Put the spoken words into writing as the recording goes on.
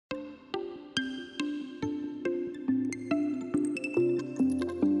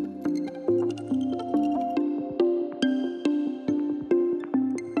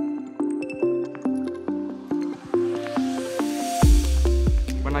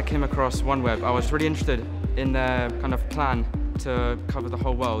came across OneWeb, I was really interested in their kind of plan to cover the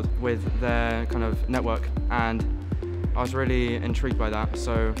whole world with their kind of network, and I was really intrigued by that,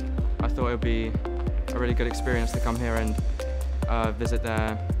 so I thought it would be a really good experience to come here and visit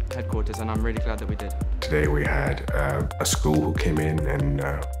their headquarters, and I'm really glad that we did. Today we had a school who came in, and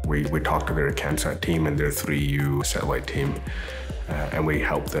we talked to their CANSAT team and their 3U satellite team, and we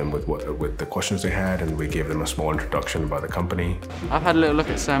helped them with the questions they had, and we gave them a small introduction about the company. I've had a little look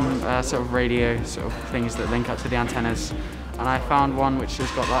at some sort of radio sort of things that link up to the antennas, and I found one which has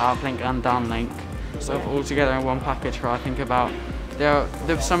got the uplink and downlink sort of all together in one package for I think about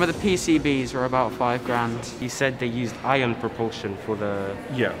some of the PCBs are about $5,000. He said they used ion propulsion for the...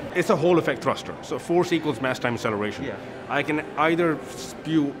 Yeah, it's a Hall effect thruster. So force equals mass times acceleration. Yeah. I can either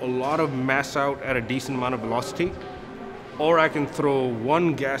spew a lot of mass out at a decent amount of velocity, or I can throw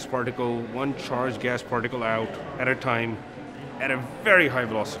one charged gas particle out at a time at a very high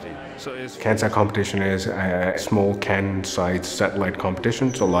velocity. So it's CANSAT competition is a small CAN-sized satellite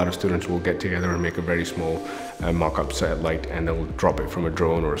competition, so a lot of students will get together and make a very small mock-up satellite, and they'll drop it from a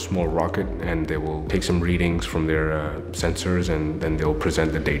drone or a small rocket, and they will take some readings from their sensors, and then they'll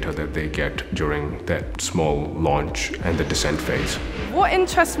present the data that they get during that small launch and the descent phase. What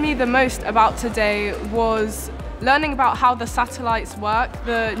interests me the most about today was learning about how the satellites work,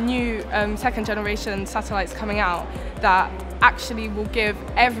 the new second generation satellites coming out that actually will give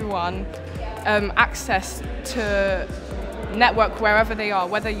everyone access to network wherever they are,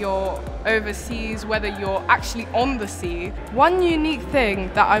 whether you're overseas, whether you're actually on the sea. One unique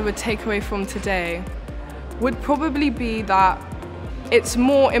thing that I would take away from today would probably be that it's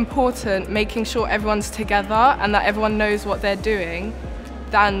more important making sure everyone's together and that everyone knows what they're doing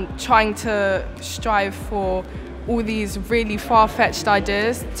than trying to strive for all these really far-fetched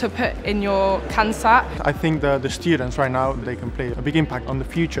ideas to put in your CANSAT. I think the students right now, they can play a big impact on the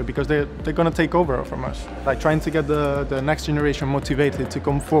future because they're going to take over from us. Like trying to get the next generation motivated to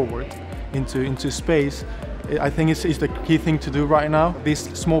come forward into space, I think is the key thing to do right now.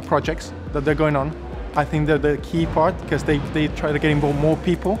 These small projects that they're going on, I think they're the key part because they try to get involved more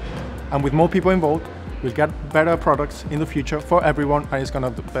people, and with more people involved, we'll get better products in the future for everyone, and it's going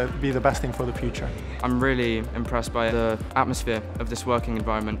to be the best thing for the future. I'm really impressed by the atmosphere of this working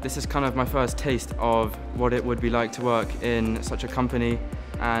environment. This is kind of my first taste of what it would be like to work in such a company,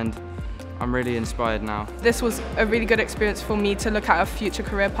 and I'm really inspired now. This was a really good experience for me to look at a future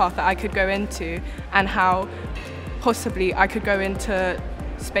career path that I could go into and how possibly I could go into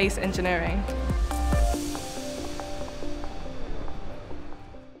space engineering.